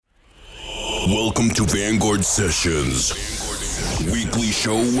Welcome to Vanguard Sessions. Weekly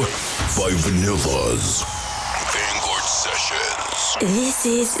show by Vanillas. Vanguard Sessions. This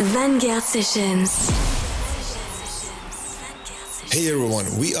is Vanguard Sessions. Hey everyone,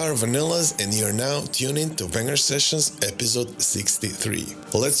 we are Vanillas and you are now tuning to Vanguard Sessions episode 63.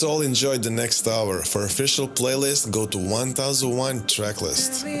 Let's all enjoy the next hour. For official playlist, go to 1001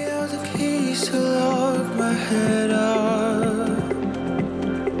 tracklist. Give me all the keys to lock my head up.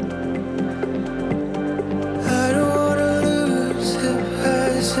 I don't wanna lose the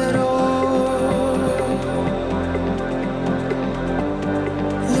past at all.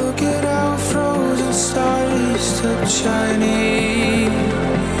 Look at how frozen stars stop shining.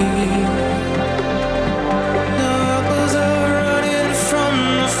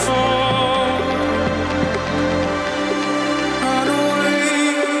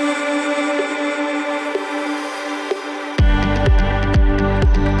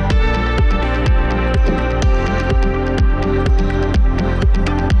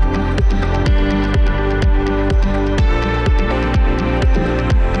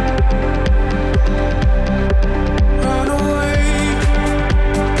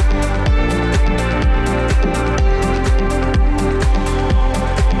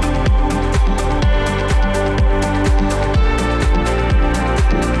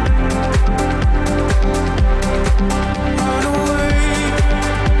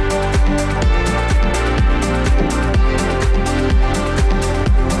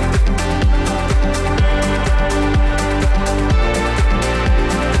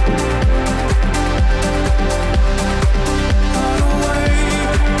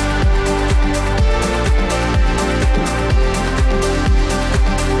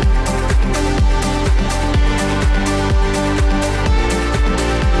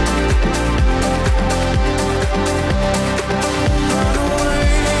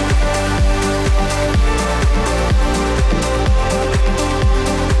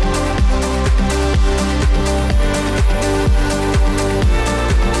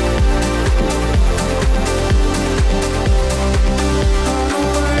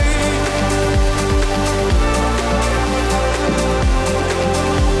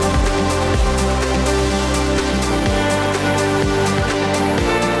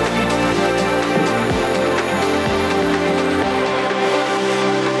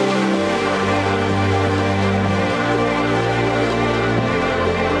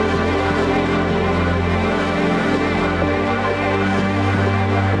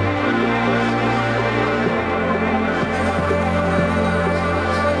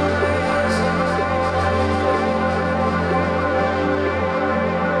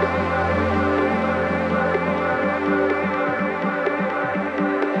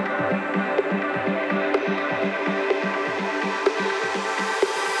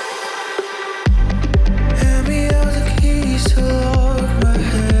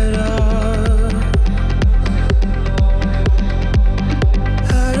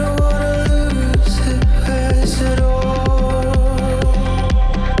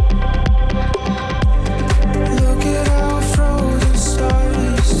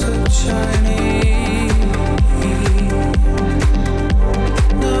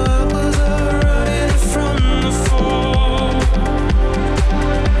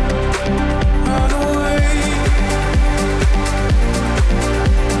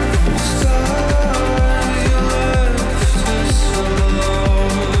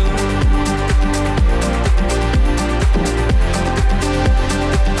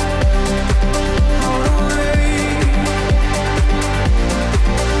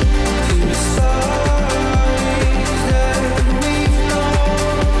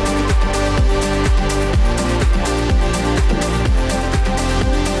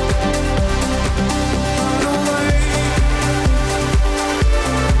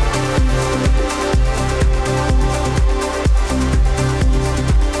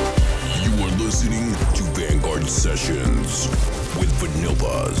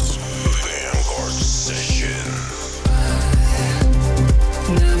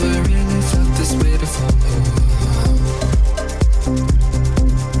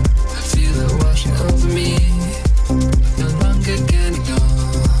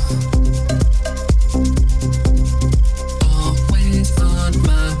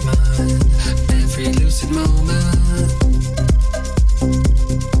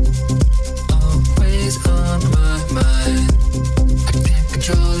 Always on my mind, I can't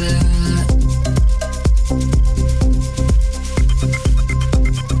control it.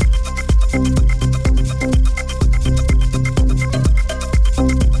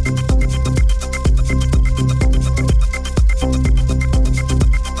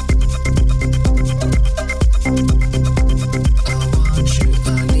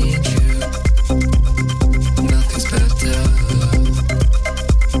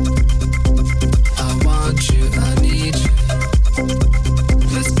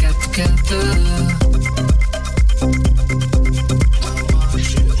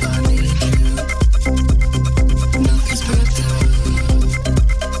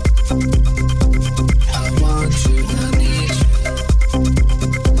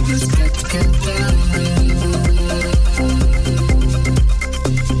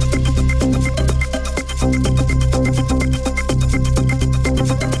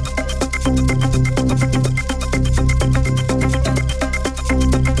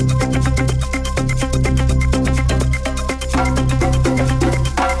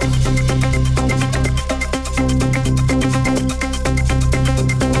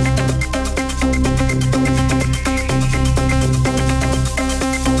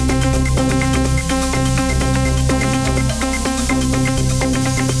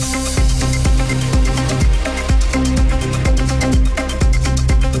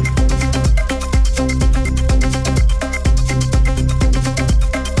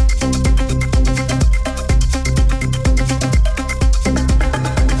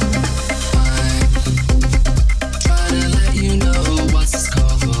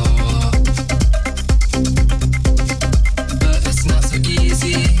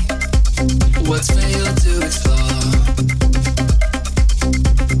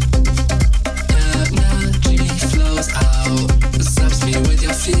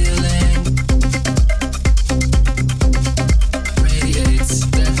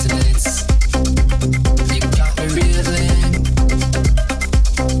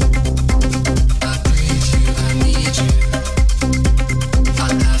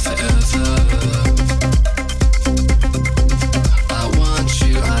 I want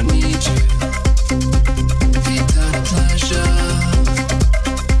you, I need you.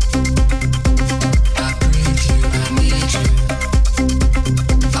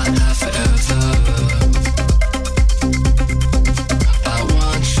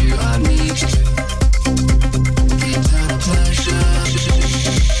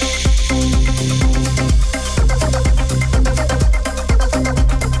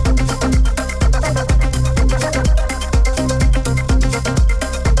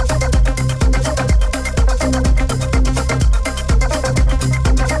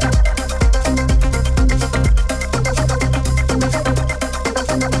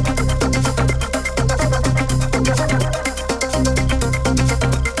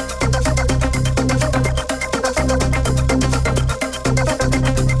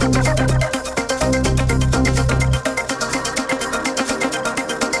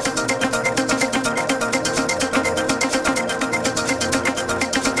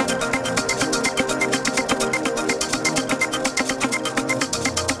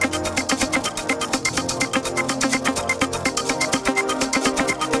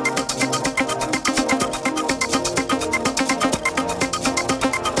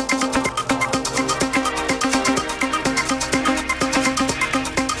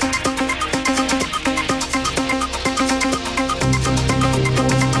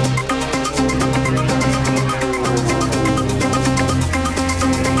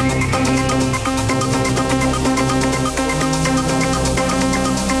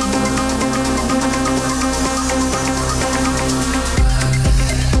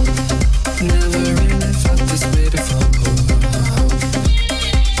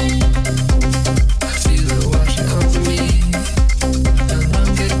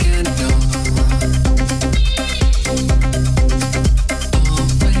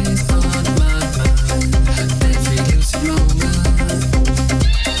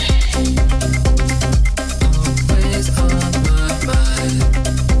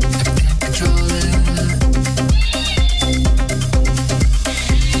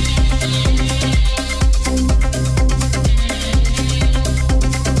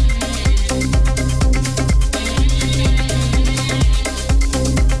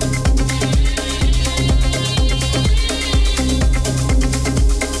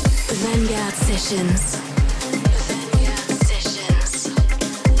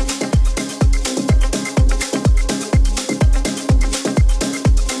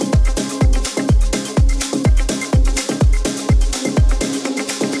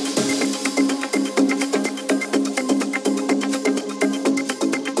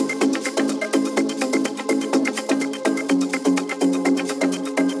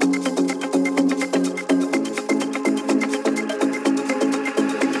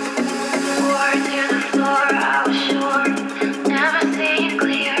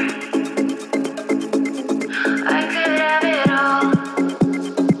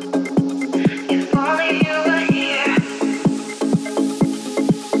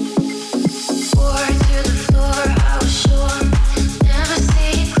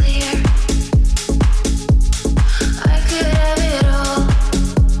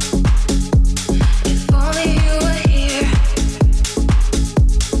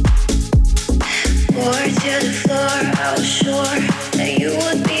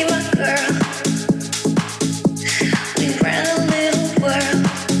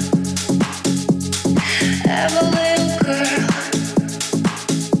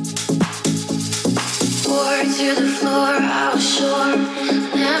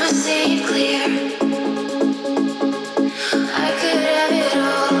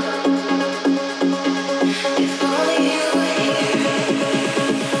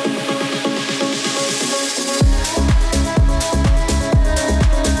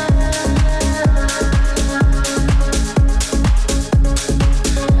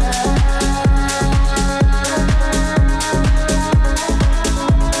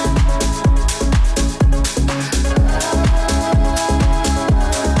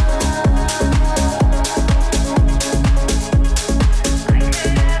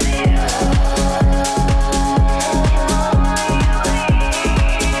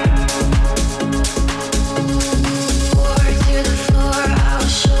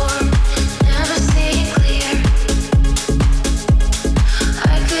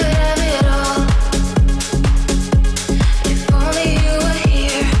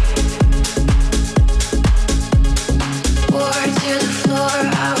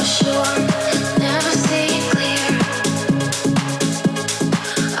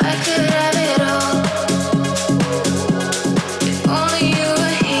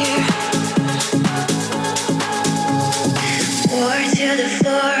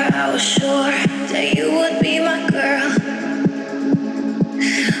 I was sure that you would be my girl.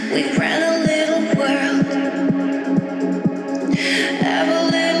 We ran a little world, have a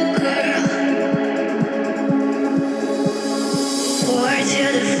little girl. Wore to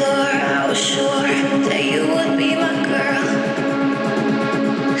the floor, I was sure that you would be my girl.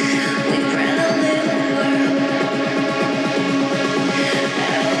 We ran a little world,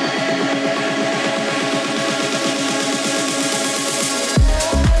 have a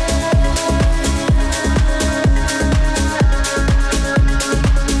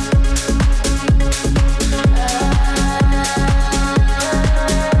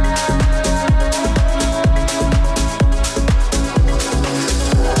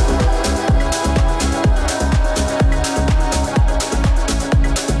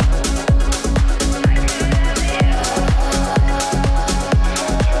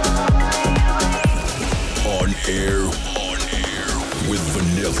On air with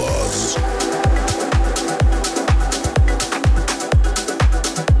Vanillas.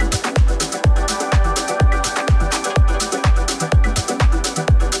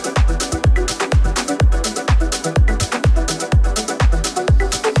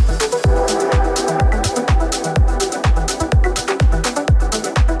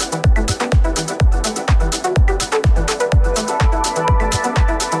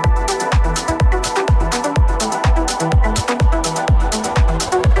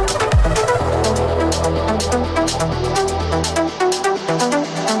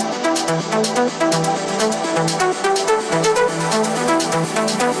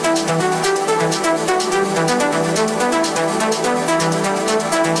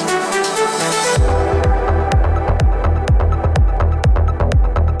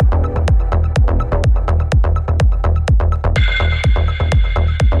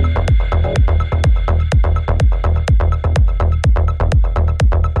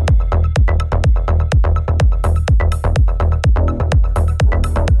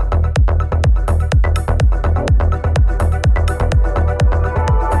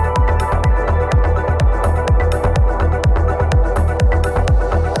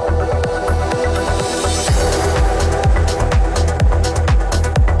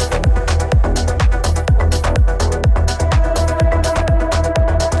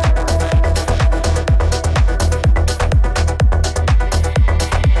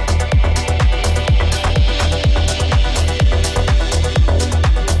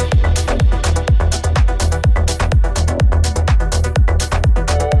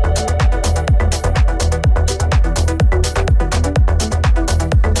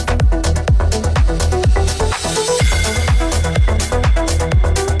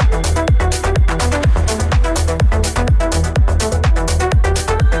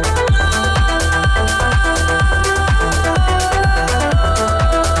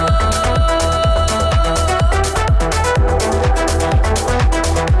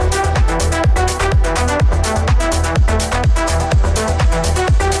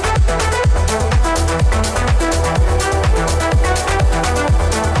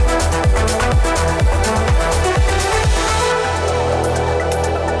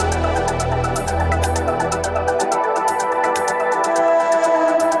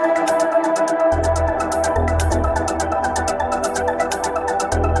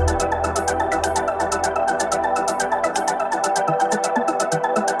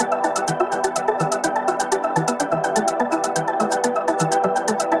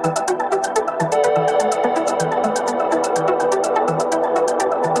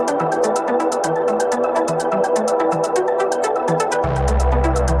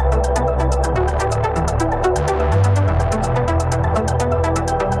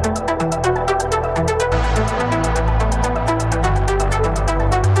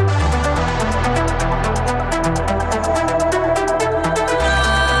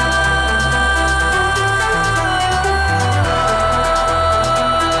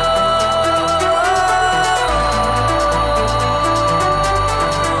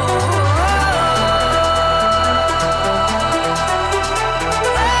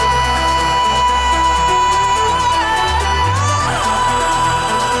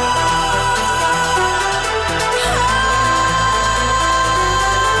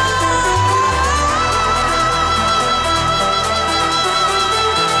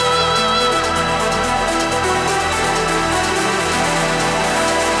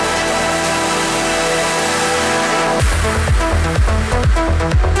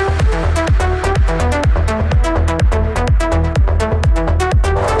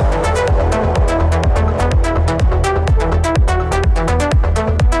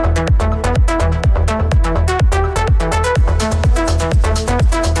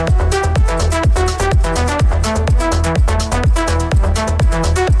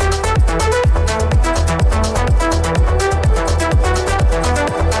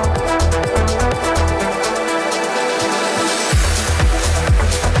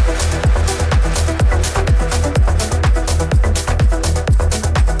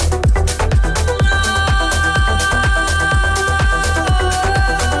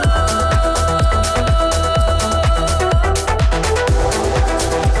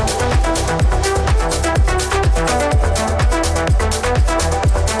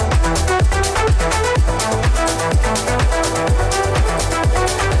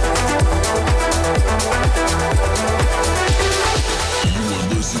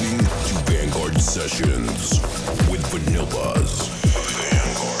 Sessions with Vanillas.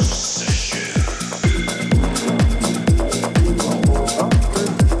 Vanguard Sessions.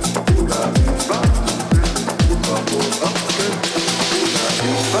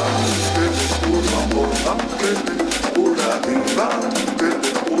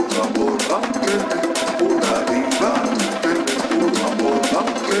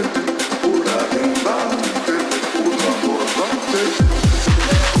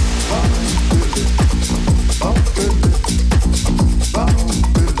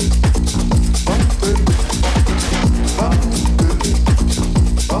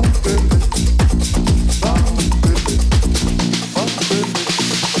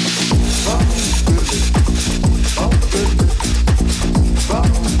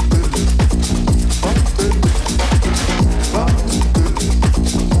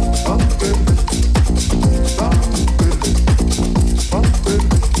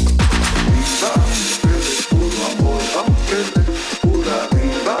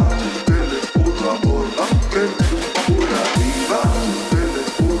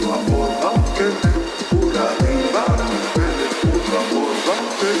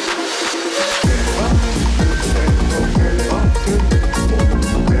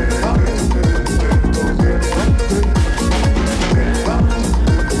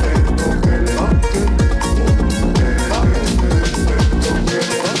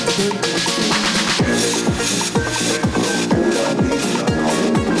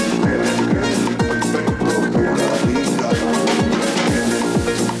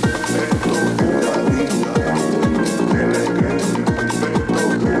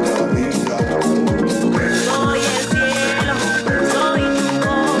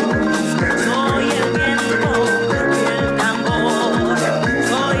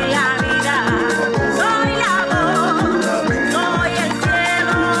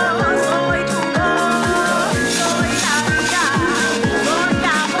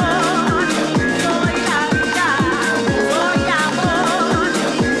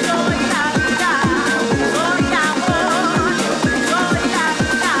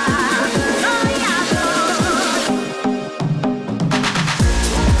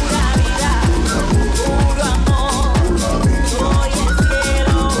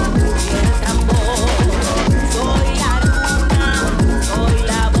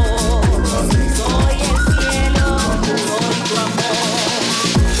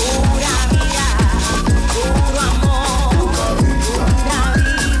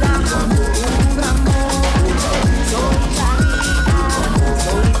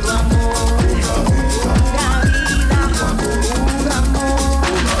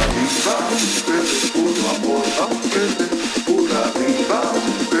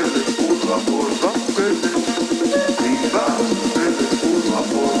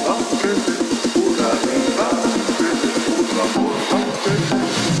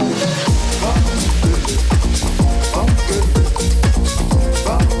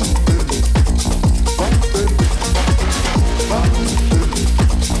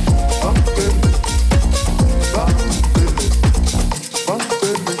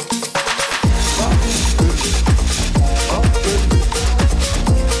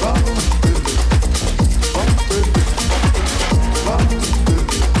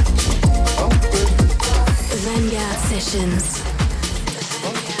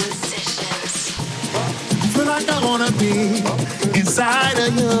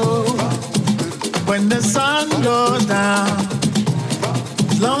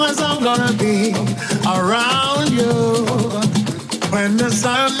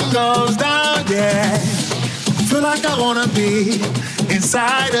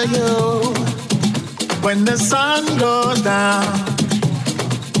 When the sun goes down,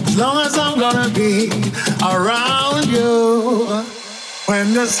 as long as I'm gonna be around you.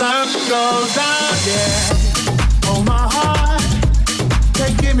 When the sun goes down, yeah. Oh, my heart,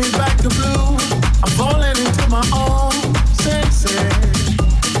 they give me back the blue. I'm falling into my own senses.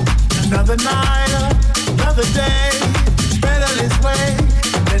 Another night, another day. It's better this way.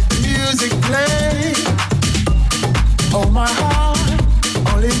 Let the music play. Oh, my heart,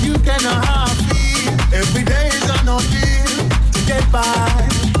 only you can know how I feel. Every day is an ordeal to get by.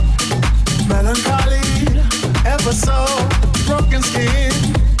 Melancholy, ever so broken skin,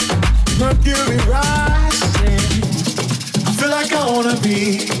 mercury rising. I feel like I wanna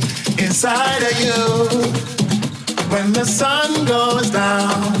be inside of you. When the sun goes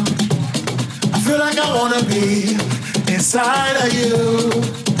down, I feel like I wanna be inside of you.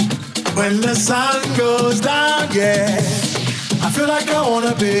 When the sun goes down, yeah, I feel like I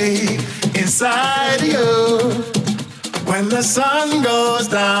wanna be inside you. When the sun goes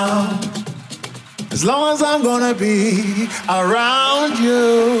down, as long as I'm gonna be around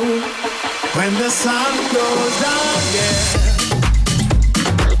you. When the sun goes down, yeah.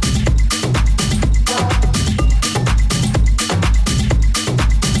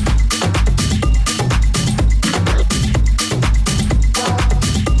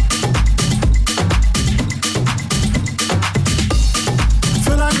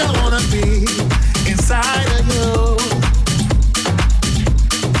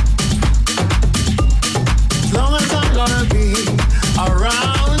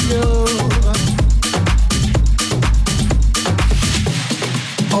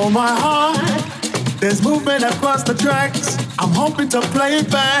 My heart, there's movement across the tracks. I'm hoping to play it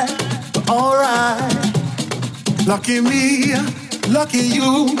back, but alright. Lucky me, lucky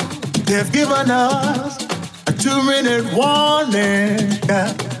you, they've given us a 2-minute warning.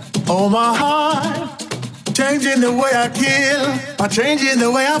 Oh my heart, changing the way I kill, by changing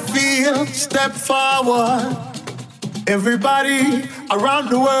the way I feel. Step forward, everybody around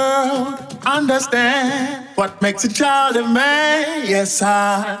the world understand what makes a child a man. Yes,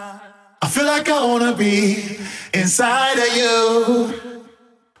 I feel like I wanna be inside of you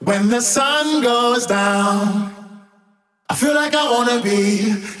when the sun goes down. I feel like I wanna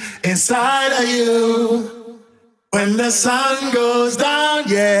be inside of you when the sun goes down,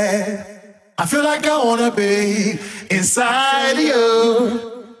 yeah. I feel like I wanna be inside of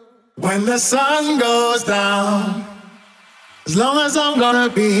you when the sun goes down. As long as I'm gonna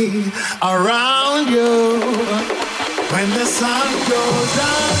be around you when the sun goes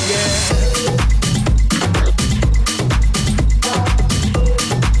down, yeah.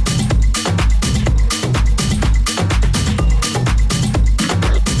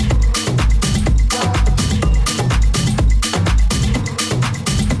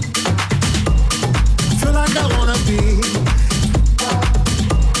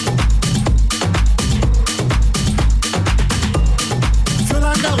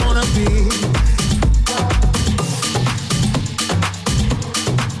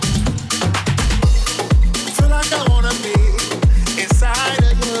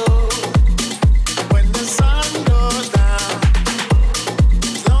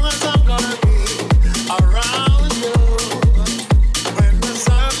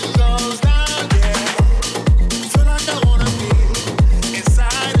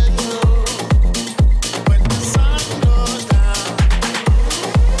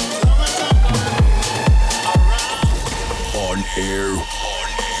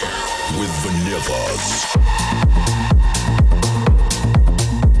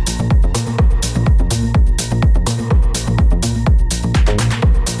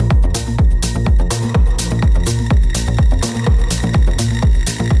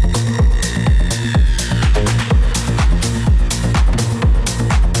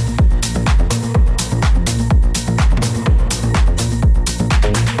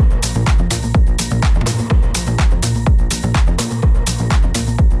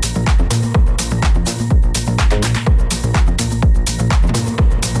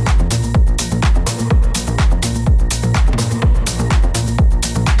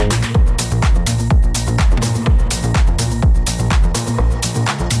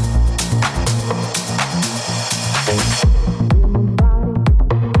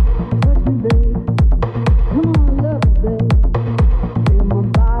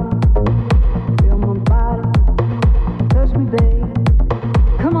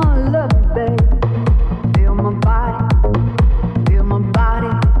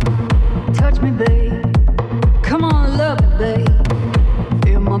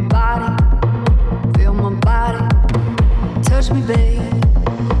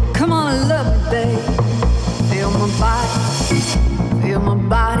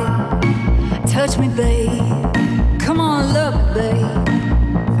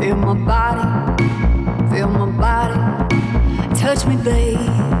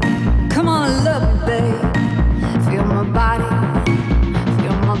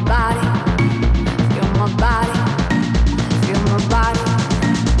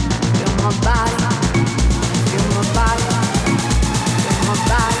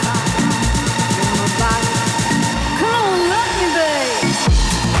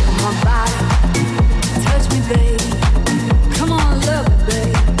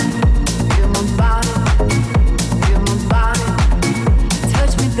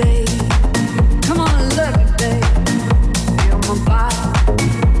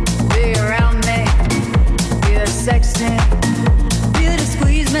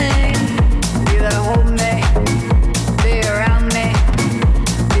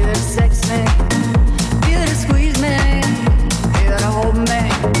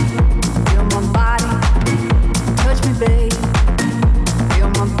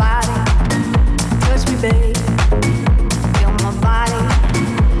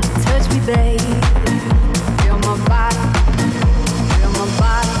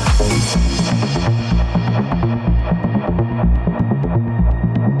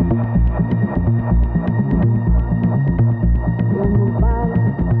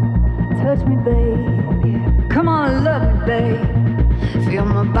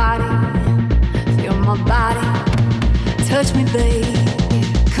 touch me, babe.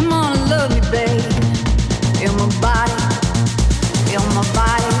 Come on and love me, babe. Feel my body, feel my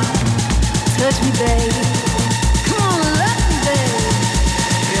body. Touch me, babe. Come on and love me, babe.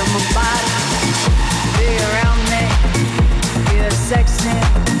 Feel my body, be around me. Feel the sexy,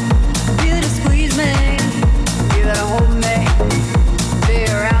 feel the squeeze me. Feel the hold me, be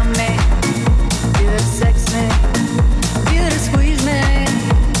around me. Feel the sexy, feel the squeeze me.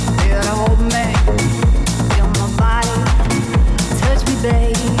 Feel the hold me. Feel my body, touch me,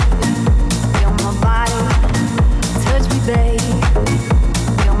 babe. Feel my body, touch me, babe.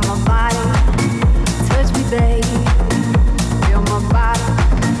 Feel my body, touch me, babe. Feel my body,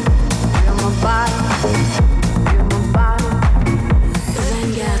 feel my body, feel my body.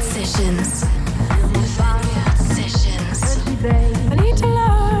 Vanguard Sessions. Vanguard Sessions. Touch me, babe. I need to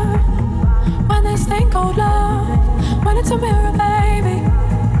learn when this thing called love, when it's a mirror, baby.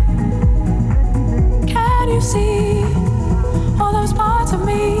 Can you see all those parts of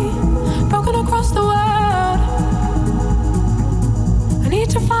me broken across the world? I need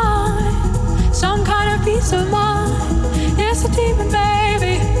to find some kind of peace of mind. It's a demon,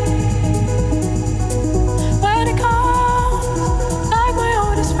 baby. When it comes, like my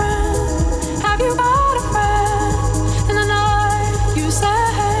oldest friend, have you got a friend? In the night, you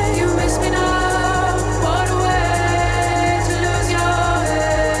say you miss me now. What a way to lose your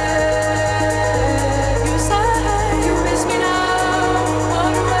head. You say you miss me now.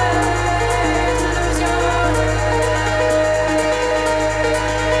 What a way to lose your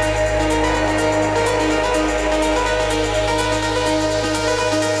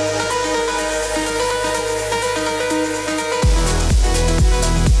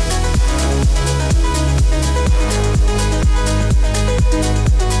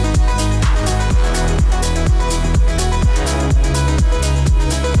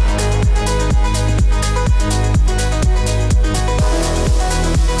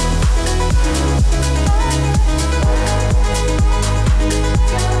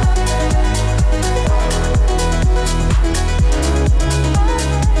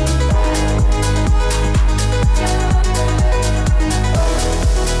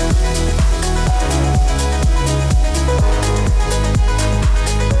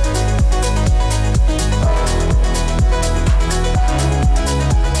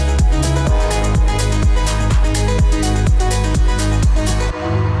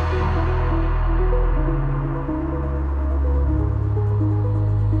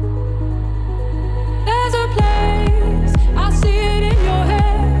There's a place, I see it in your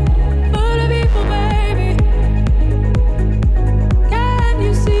head, full of evil, baby. Can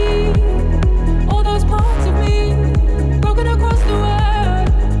you see all those parts of me broken across the world?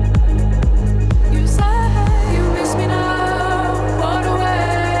 You say you miss me now. What a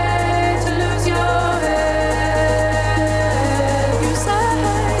way to lose your head. You say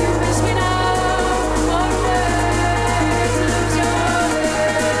you miss me now. What a way to lose your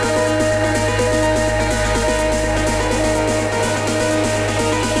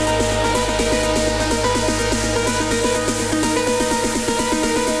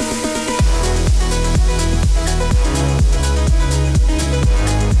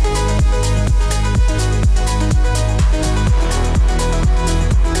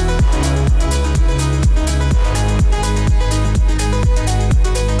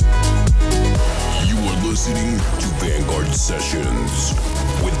You are listening to Vanguard Sessions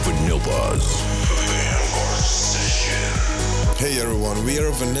with Vanillas. Vanguard Sessions. Hey everyone, we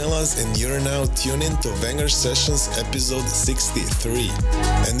are Vanillas and you're now tuning to Vanguard Sessions episode 63.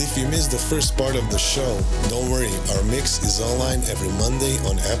 And if you missed the first part of the show, don't worry, our mix is online every Monday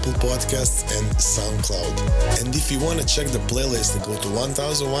on Apple Podcasts and SoundCloud. And if you want to check the playlist, go to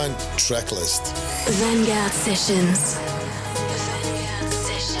 1001 Tracklist. Vanguard Sessions. Vanguard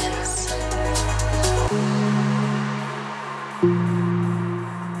Sessions.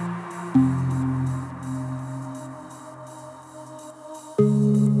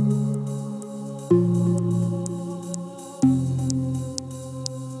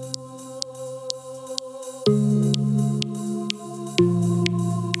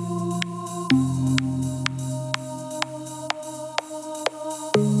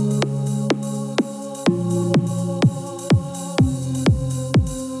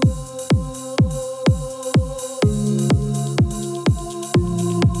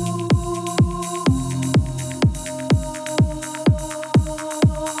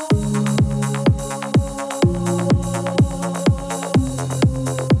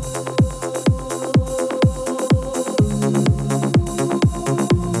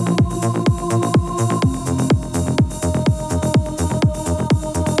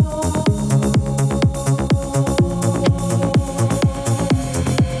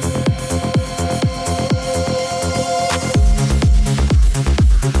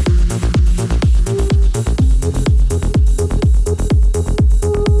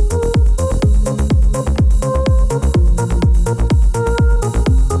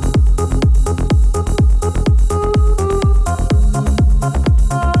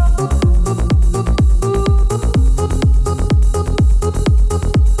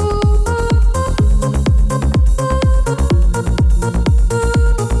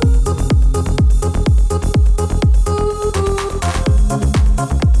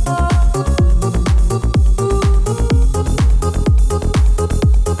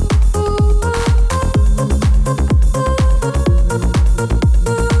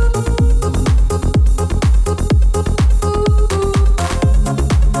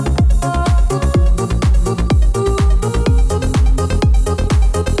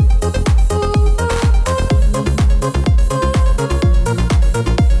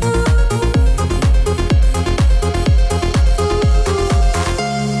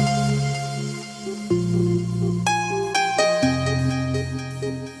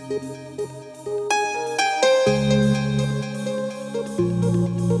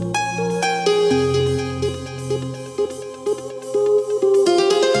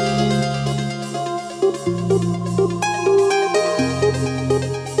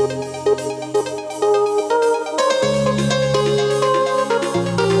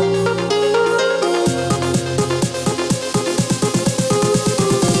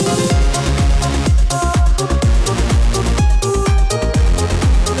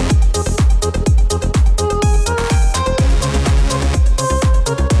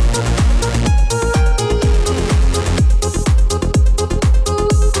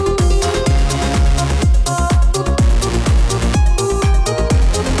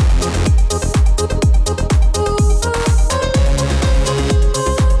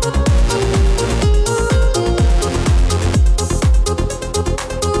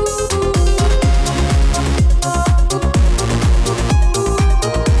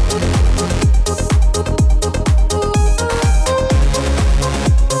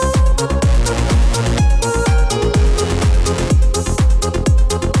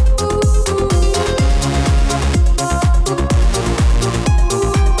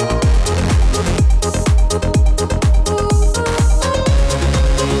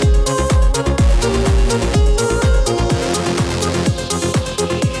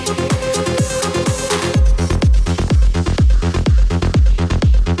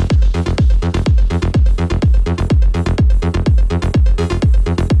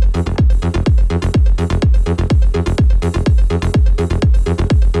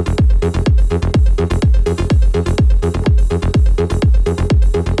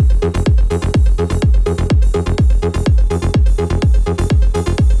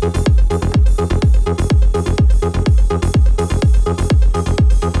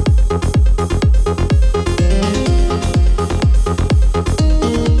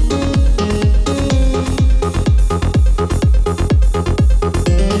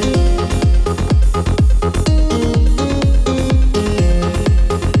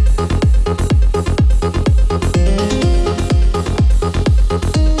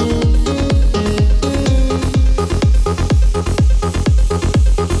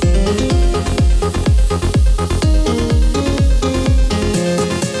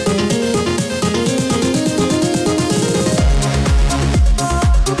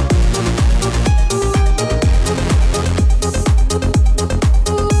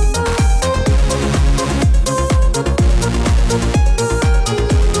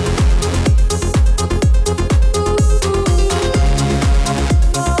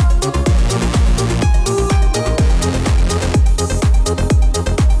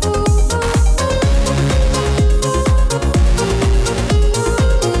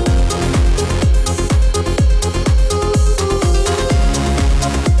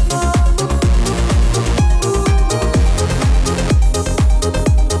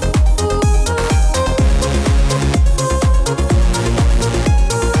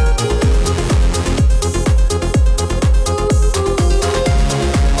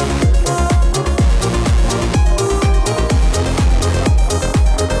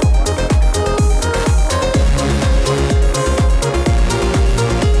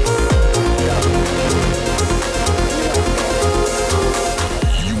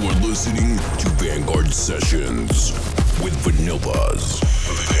 Vanguard Sessions with Vanillas.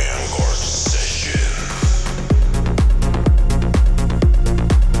 Vanguard Sessions.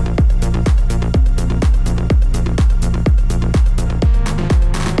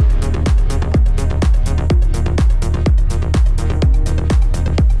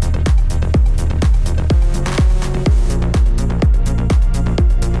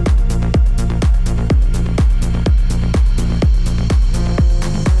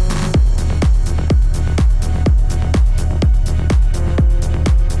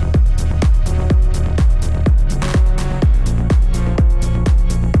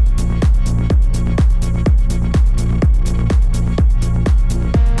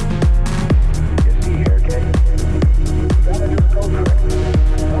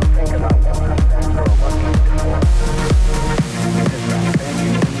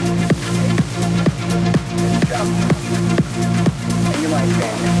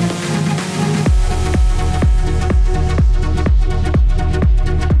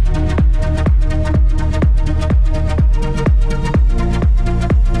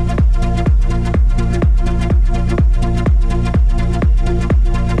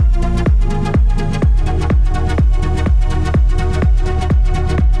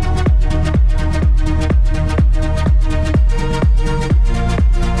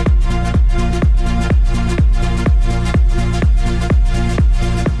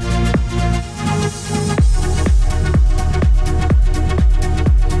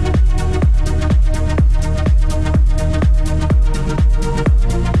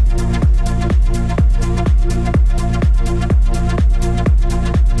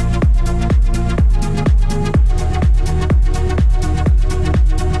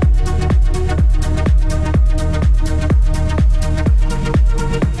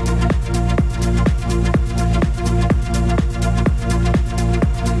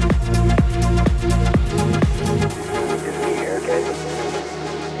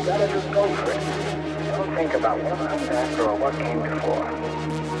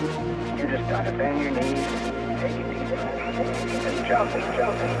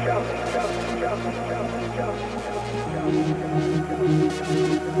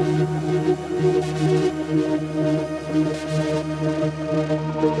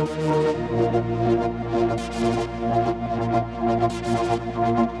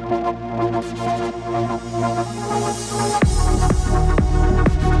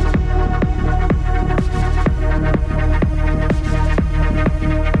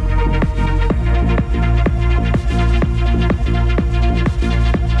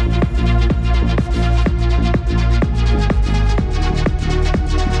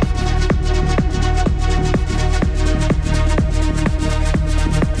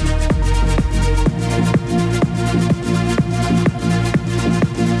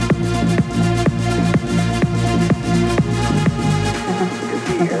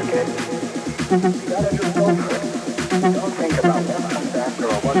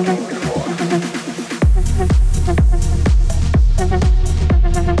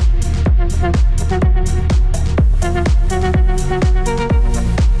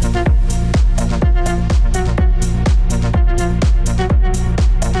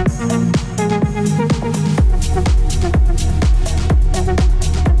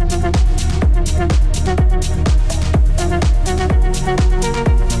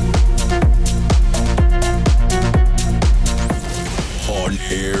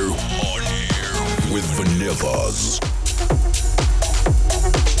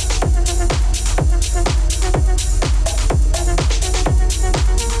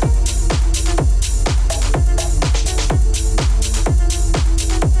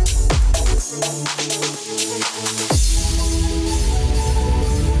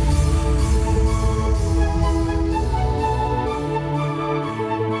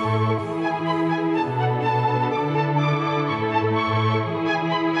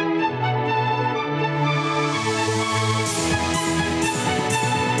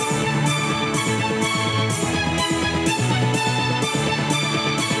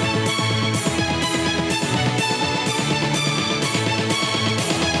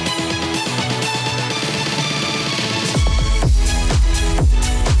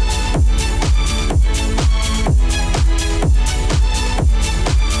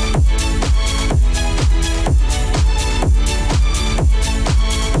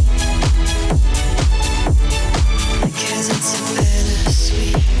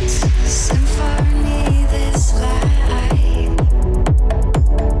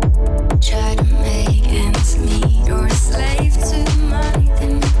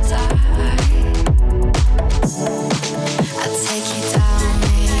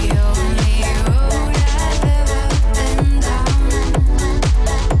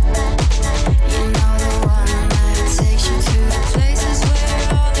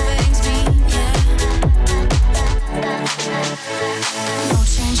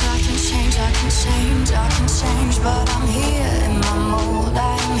 but I'm here in my mode.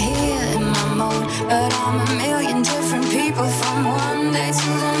 I am here in my mode, but I'm a million different people. From one day to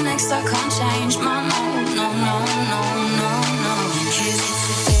the next, I can't change my mode. No, no, no, no, no. 'Cause it's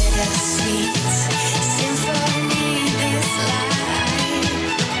a bittersweet symphony, this life.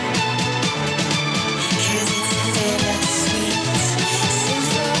 'Cause it's a bittersweet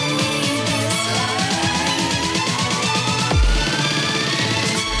symphony, this life.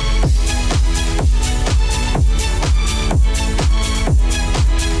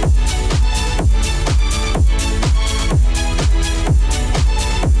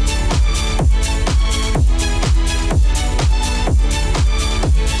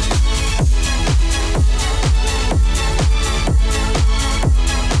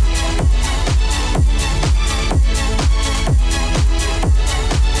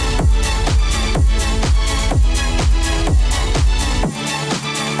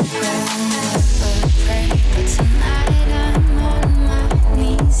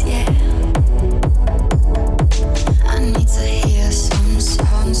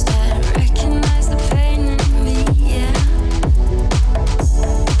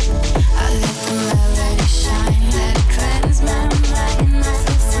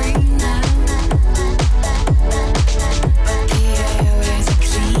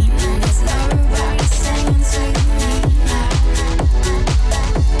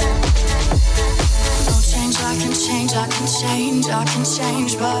 I can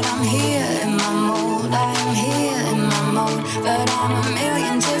change, but I'm here in my mode. I am here in my mode, but I'm a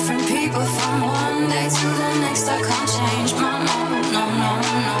million different people. From one day to the next, I can't change my mode. No, no,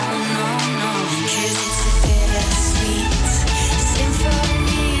 no, no, no. 'Cause it's a bittersweet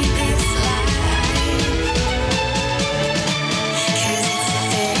symphony, this life. 'Cause it's a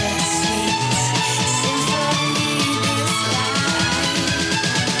bittersweet symphony, this life.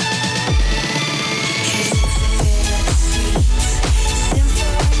 'Cause it's a bittersweet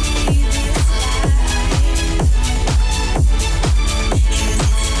symphony,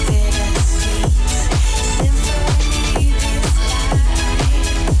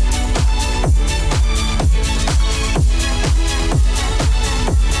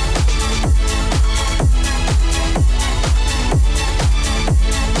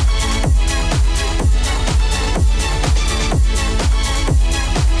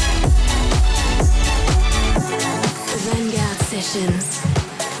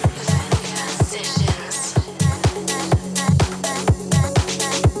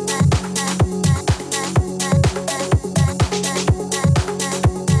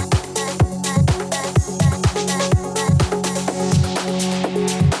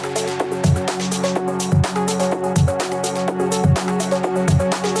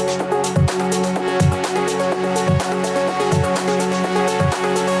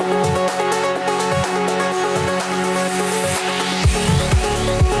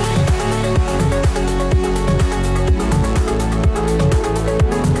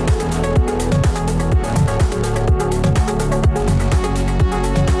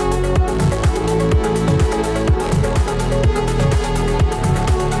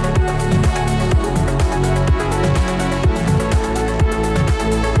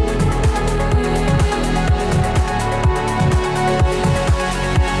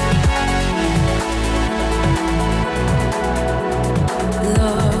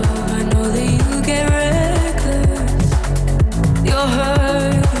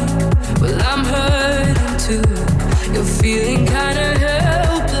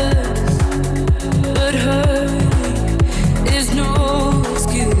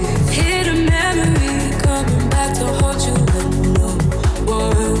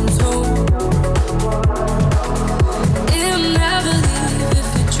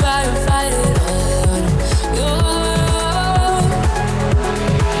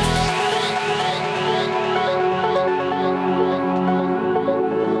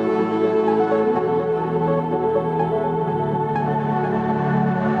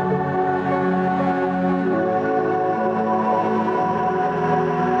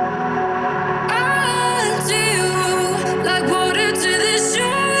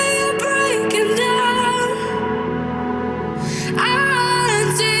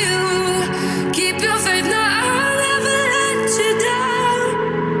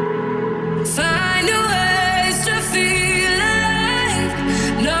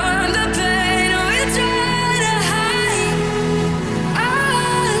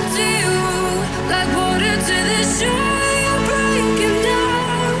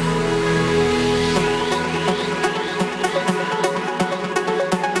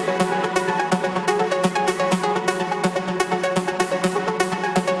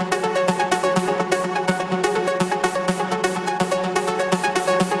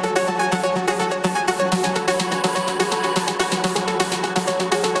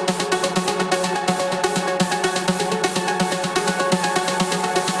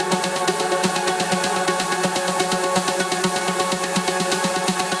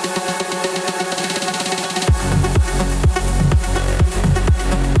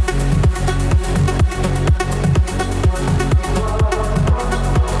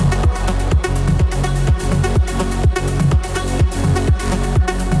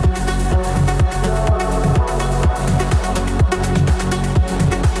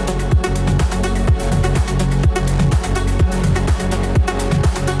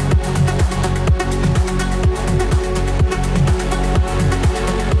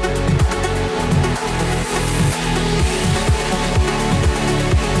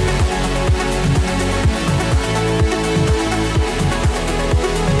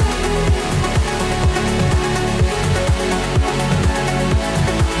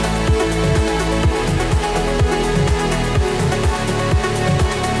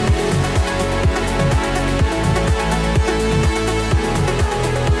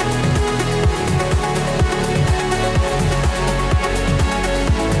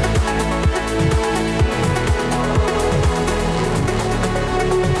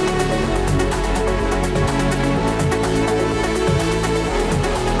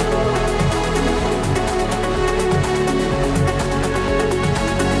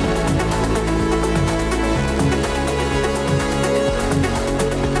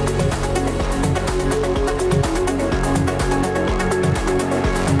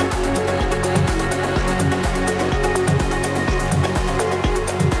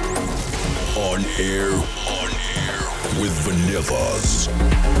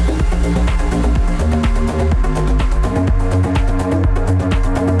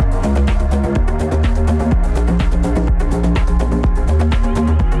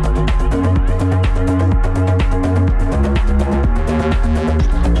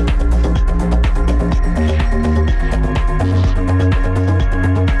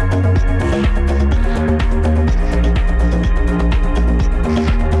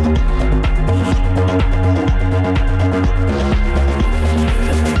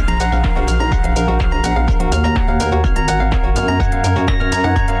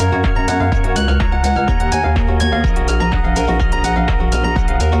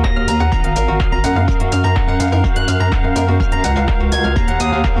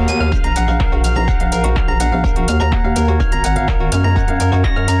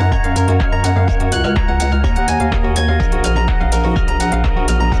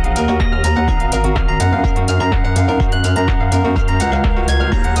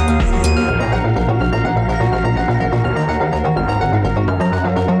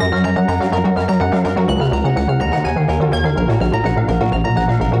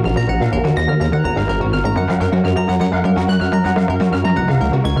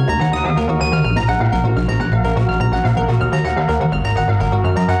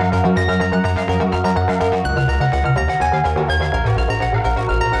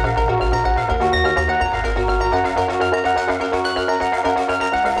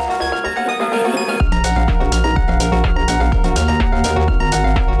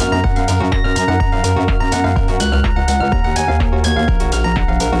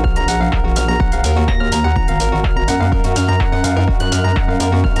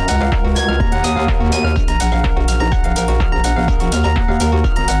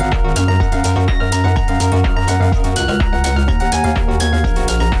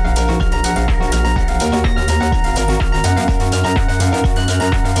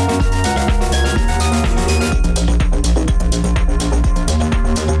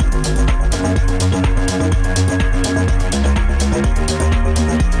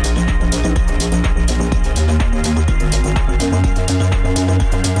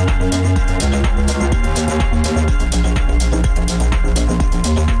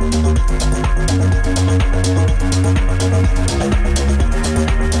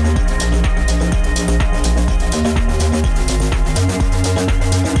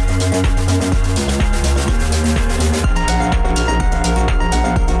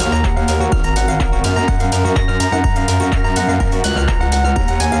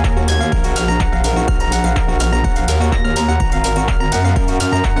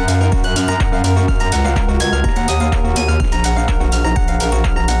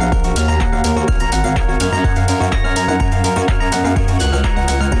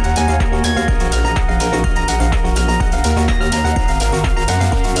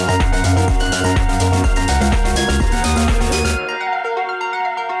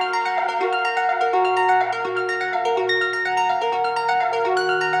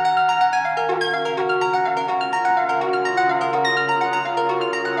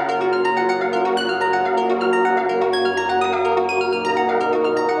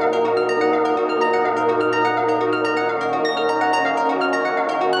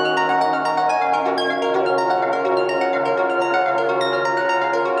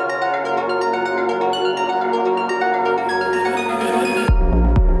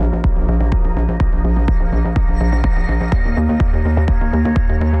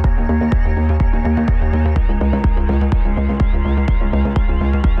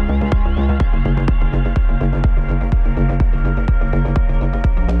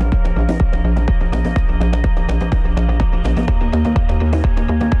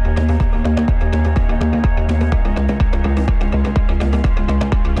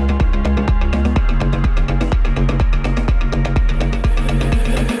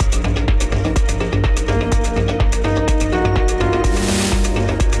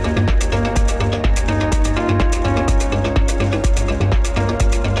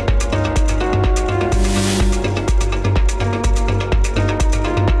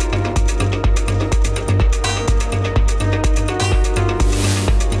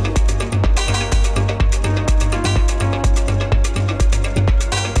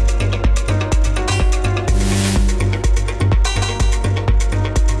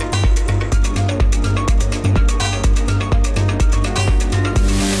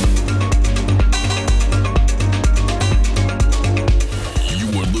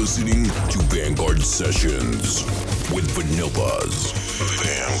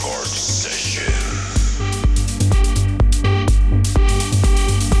 Vanguard Session.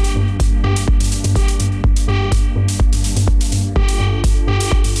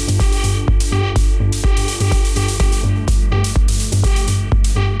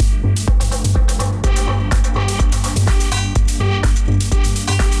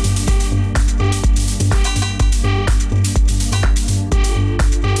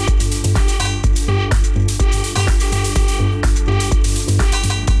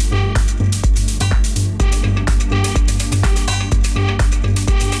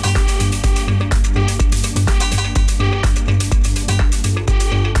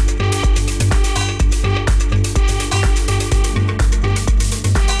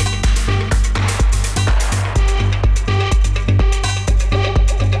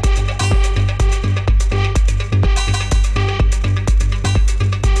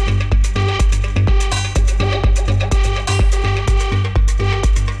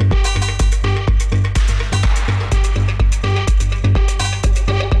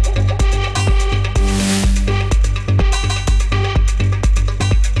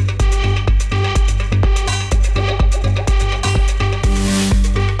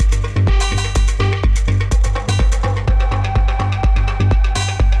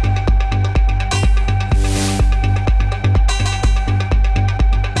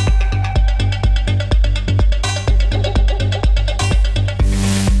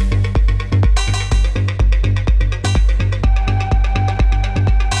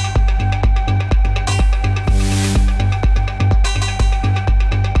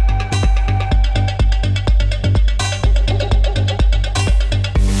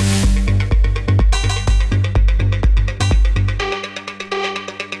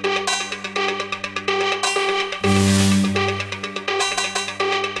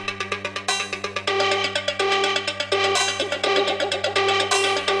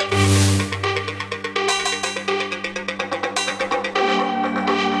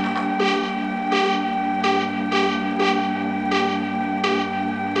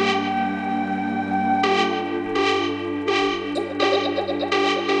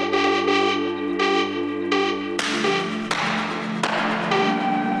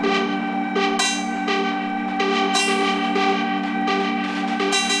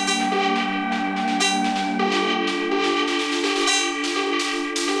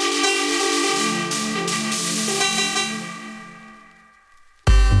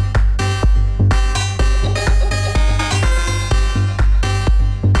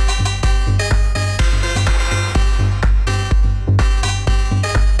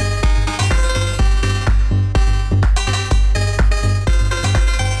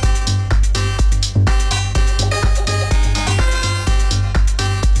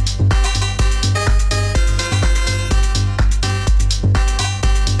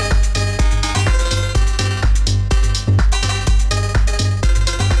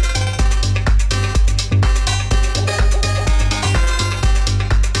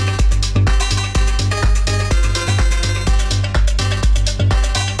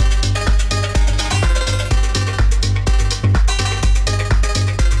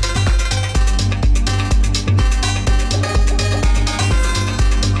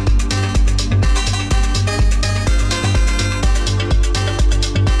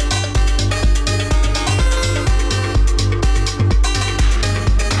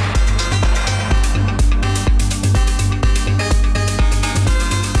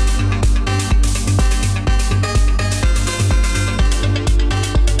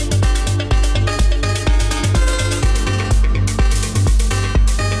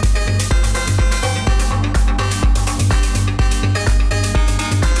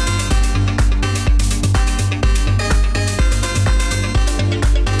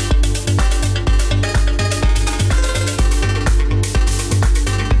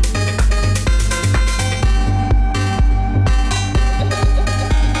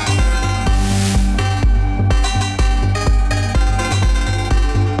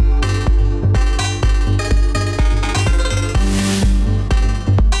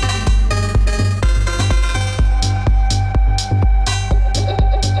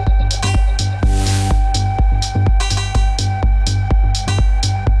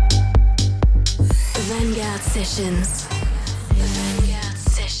 Sessions. Vanguard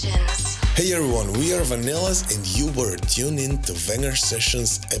Sessions. Hey everyone, we are Vanillas and you were tuned in to Vanguard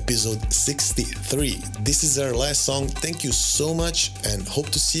Sessions episode 63. This is our last song. Thank you so much and hope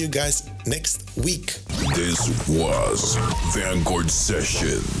to see you guys next week. This was Vanguard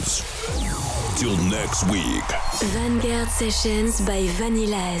Sessions. Till next week. Vanguard Sessions by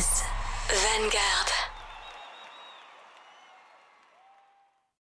Vanillas. Vanguard.